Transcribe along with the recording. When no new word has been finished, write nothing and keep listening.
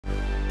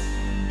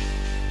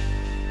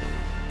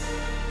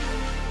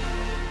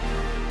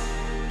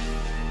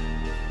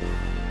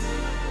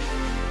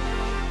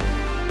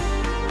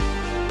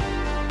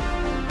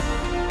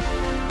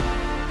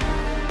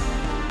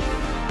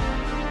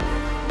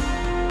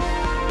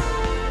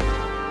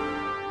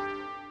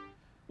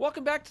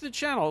welcome back to the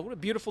channel. What a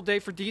beautiful day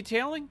for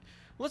detailing.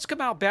 Let's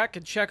come out back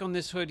and check on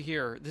this hood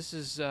here. This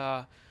is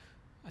a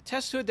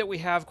test hood that we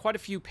have quite a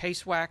few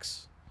paste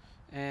wax,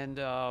 and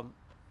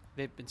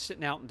they've been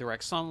sitting out in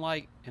direct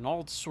sunlight in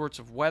all sorts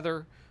of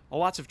weather.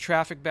 Lots of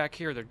traffic back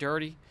here. They're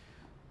dirty.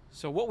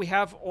 So what we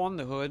have on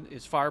the hood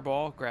is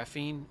Fireball,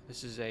 Graphene.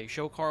 This is a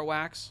show car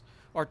wax,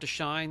 Art to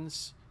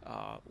Shine's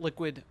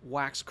liquid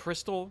wax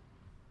crystal.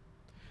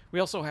 We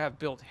also have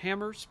built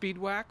Hammer Speed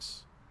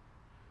Wax,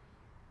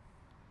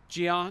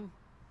 T1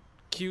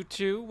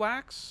 Q2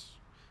 Wax.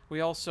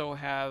 We also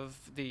have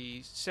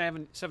the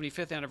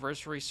 75th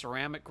anniversary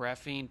ceramic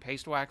graphene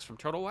paste wax from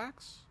Turtle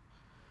Wax.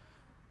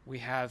 We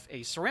have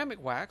a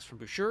ceramic wax from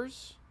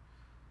Boucher's.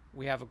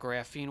 We have a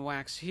graphene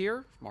wax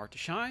here from Art to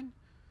Shine.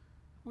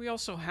 We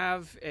also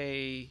have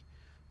a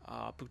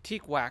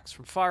boutique wax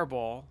from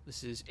Fireball.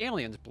 This is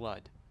Alien's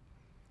Blood.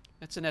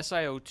 That's an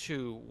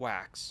SiO2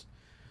 wax.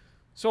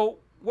 So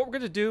what we're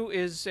going to do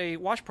is a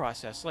wash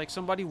process like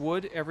somebody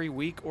would every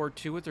week or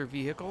two with their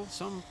vehicle,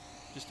 some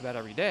just about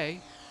every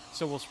day.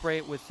 So we'll spray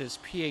it with this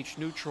pH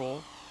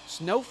neutral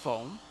snow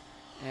foam,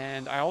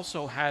 and I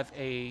also have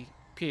a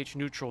pH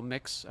neutral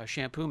mix, a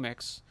shampoo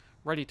mix,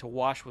 ready to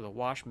wash with a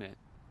wash mitt.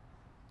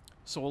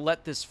 So we'll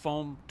let this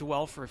foam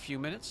dwell for a few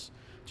minutes,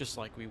 just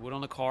like we would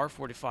on the car,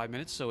 45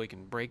 minutes, so it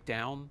can break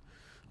down,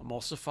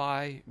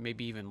 emulsify,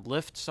 maybe even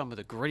lift some of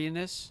the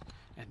grittiness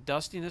and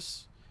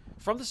dustiness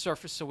from the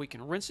surface so we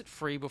can rinse it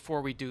free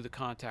before we do the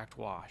contact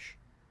wash.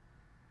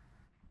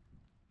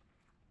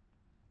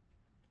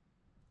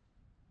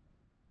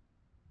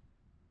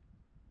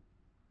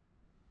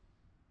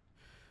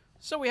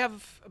 So we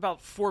have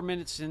about 4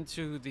 minutes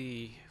into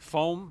the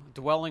foam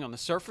dwelling on the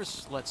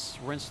surface. Let's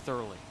rinse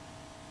thoroughly.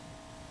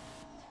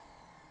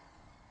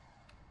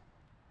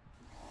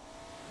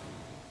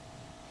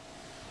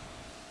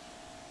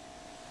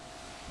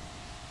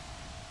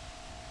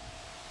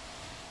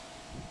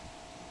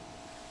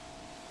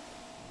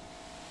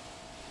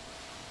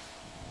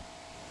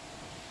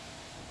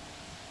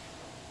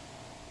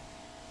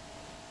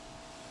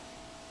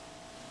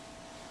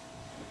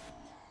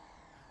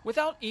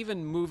 Without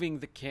even moving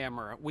the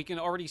camera, we can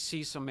already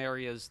see some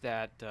areas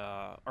that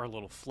are a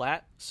little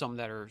flat, some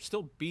that are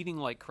still beating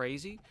like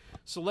crazy.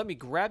 So let me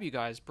grab you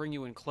guys, bring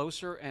you in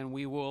closer, and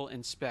we will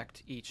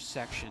inspect each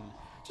section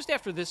just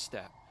after this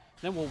step.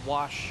 Then we'll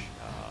wash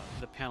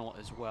the panel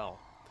as well.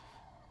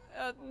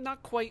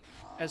 Not quite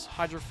as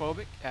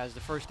hydrophobic as the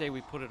first day we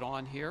put it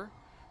on here,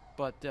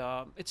 but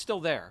it's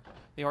still there.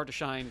 The Art to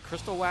Shine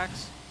Crystal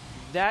Wax,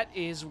 that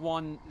is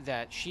one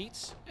that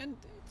sheets, and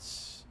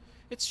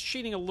it's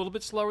sheeting a little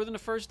bit slower than the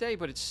first day,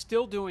 but it's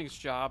still doing its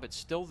job. It's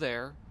still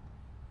there.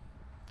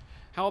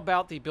 How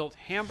about the built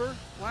Hammer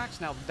Wax?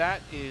 Now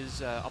that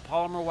is a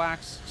polymer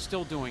wax,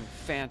 still doing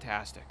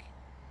fantastic.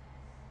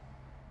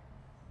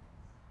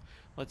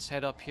 Let's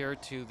head up here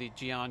to the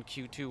T1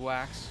 Q2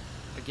 Wax.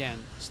 Again,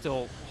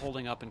 still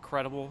holding up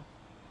incredible.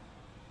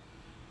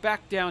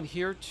 Back down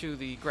here to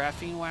the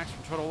Graphene Wax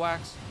from Turtle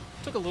Wax.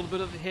 Took a little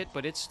bit of a hit,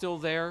 but it's still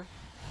there.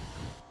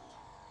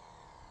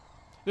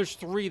 There's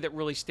three that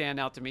really stand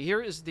out to me. Here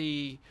is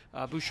the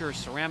Boucher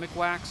Ceramic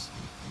Wax.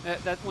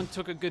 That one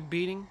took a good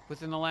beating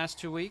within the last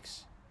 2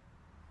 weeks.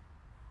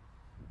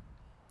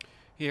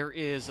 Here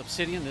is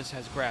Obsidian. This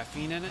has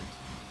graphene in it.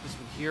 This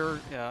one here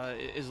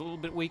is a little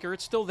bit weaker.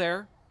 It's still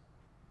there.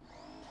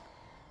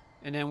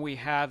 And then we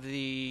have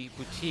the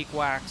Boutique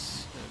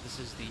Wax. This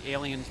is the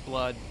Alien's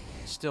Blood.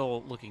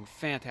 Still looking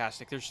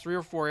fantastic. There's 3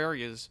 or 4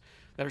 areas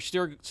that are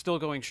still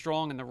going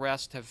strong, and the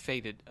rest have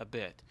faded a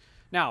bit.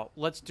 Now,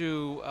 let's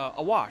do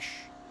a wash.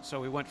 So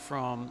we went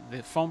from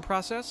the foam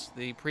process,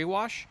 the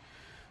pre-wash,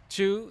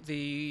 to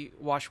the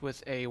wash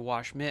with a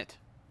wash mitt.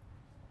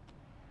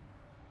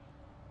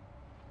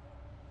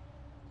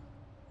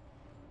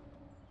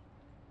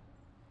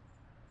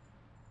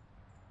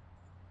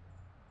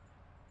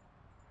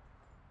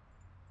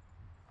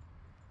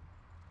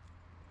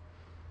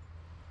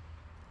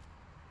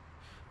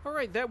 All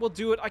right, that will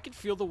do it. I can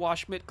feel the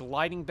wash mitt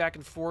gliding back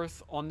and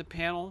forth on the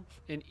panel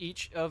in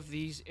each of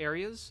these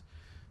areas.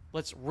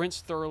 Let's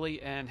rinse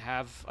thoroughly and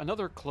have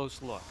another close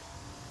look.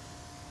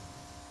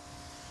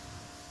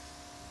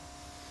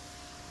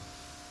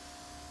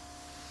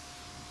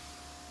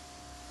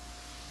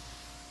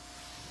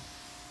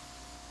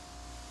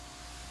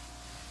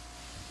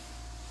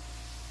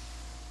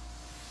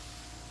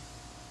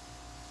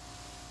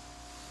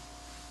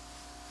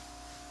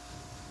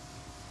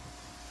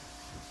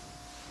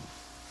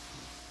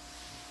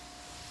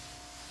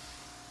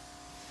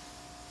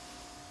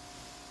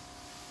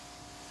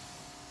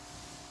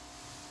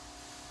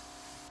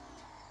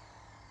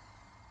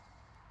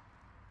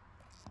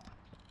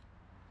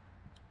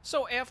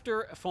 So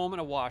after a foam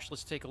and a wash,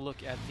 let's take a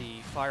look at the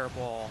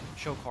Fireball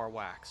Show Car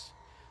Wax.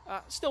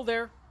 Still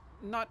there,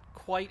 not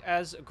quite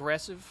as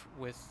aggressive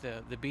with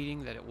the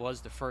beating that it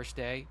was the first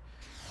day.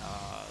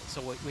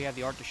 So we have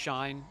the Art to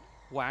Shine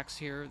wax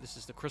here. This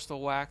is the Crystal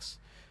Wax,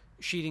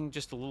 sheeting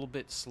just a little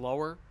bit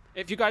slower.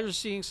 If you guys are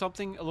seeing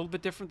something a little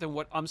bit different than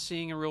what I'm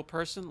seeing in real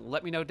person,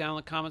 let me know down in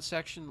the comment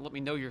section. Let me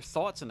know your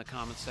thoughts in the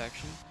comment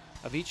section.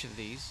 of each of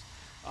these.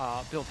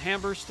 Built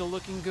Hamber still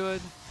looking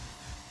good.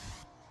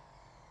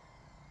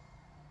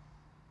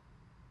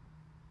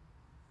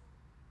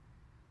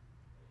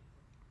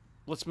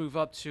 Let's move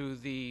up to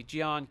the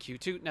Geon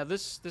Q2. Now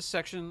this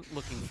section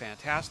looking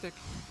fantastic.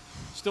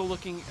 Still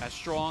looking as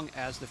strong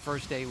as the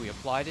first day we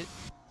applied it.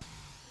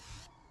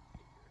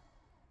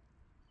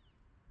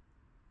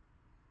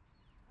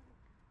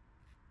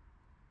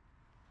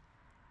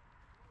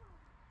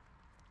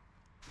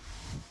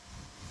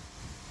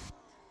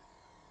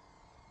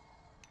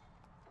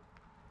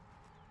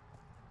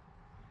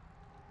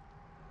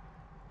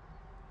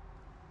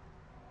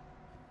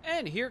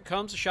 And here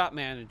comes the shop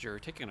manager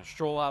taking a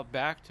stroll out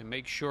back to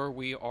make sure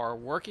we are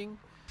working.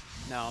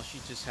 Now she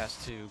just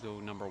has to go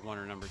number 1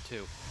 or number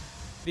 2.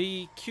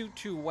 The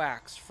Q2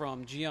 wax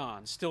from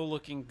Geon, still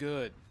looking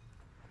good.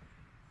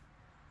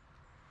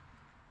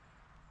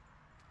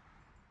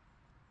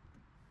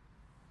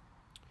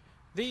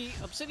 The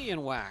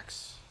Obsidian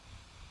wax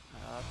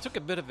took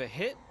a bit of a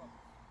hit.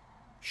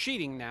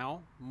 Sheeting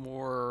now,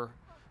 more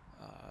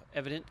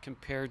evident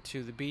compared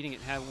to the beading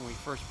it had when we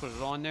first put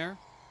it on there.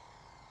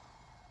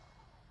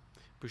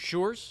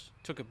 Brochures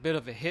took a bit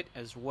of a hit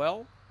as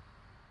well.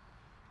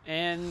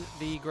 And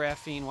the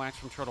Graphene Wax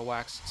from Turtle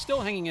Wax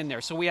still hanging in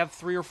there. So we have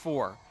 3 or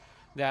 4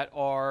 that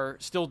are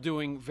still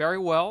doing very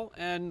well,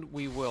 and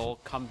we will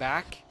come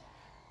back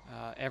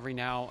every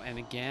now and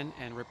again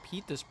and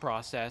repeat this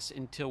process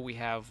until we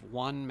have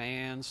 1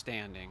 man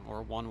standing,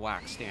 or 1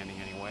 wax standing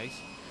anyways.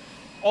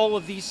 All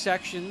of these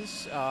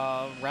sections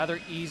rather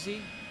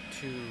easy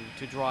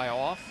to dry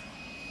off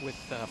with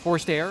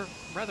forced air,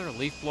 rather a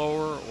leaf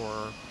blower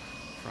or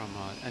from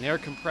an air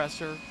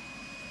compressor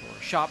or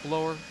a shop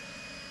blower.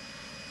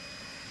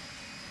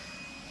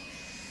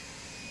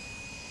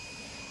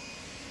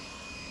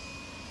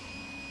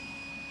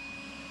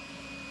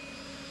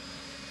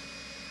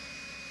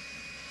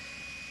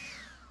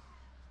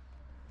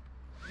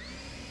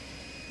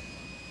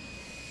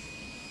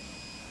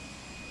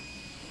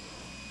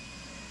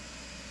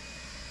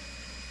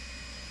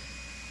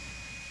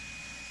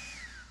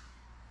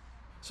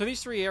 So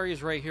these 3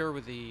 areas right here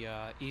were the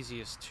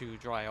easiest to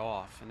dry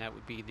off, and that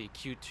would be the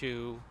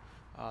Q2,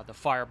 the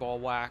Fireball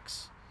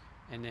wax,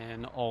 and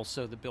then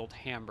also the Built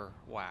Hamber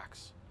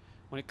wax.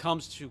 When it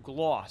comes to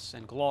gloss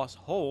and gloss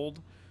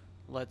hold,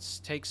 let's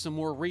take some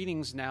more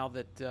readings now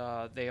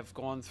that they have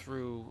gone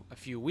through a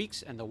few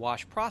weeks and the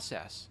wash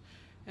process.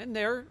 And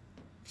there,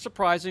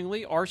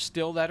 surprisingly, are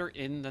still that are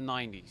in the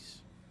 90s.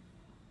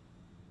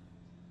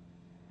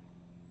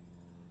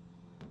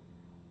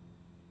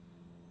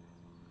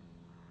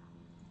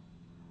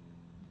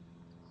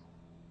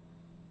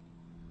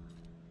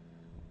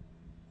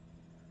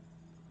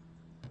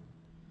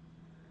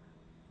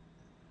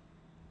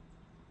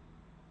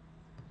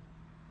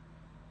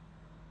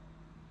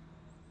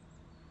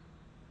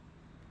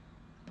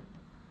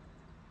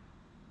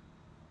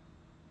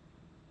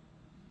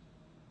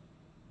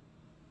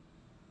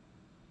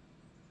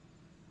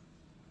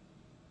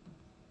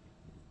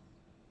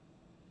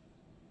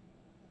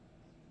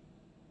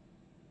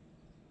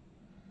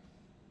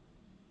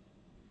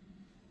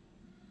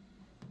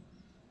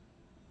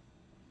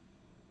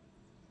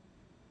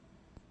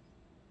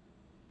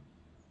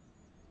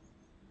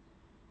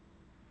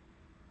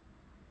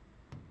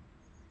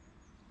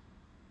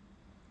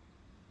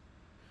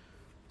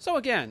 So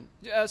again,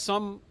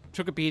 some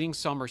took a beating,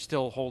 some are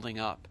still holding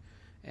up.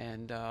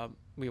 And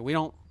we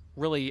don't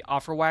really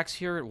offer wax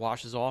here. It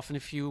washes off in a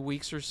few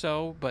weeks or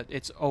so, but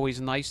it's always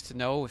nice to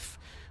know if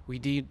we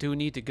do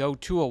need to go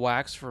to a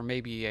wax for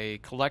maybe a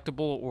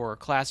collectible or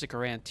classic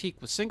or antique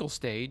with single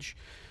stage.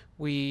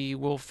 We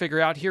will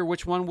figure out here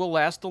which one will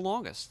last the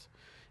longest.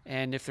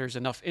 And if there's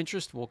enough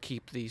interest, we'll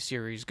keep the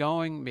series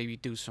going, maybe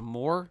do some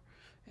more.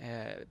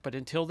 But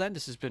until then,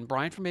 this has been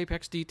Brian from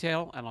Apex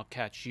Detail, and I'll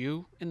catch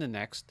you in the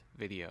next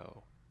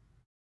video.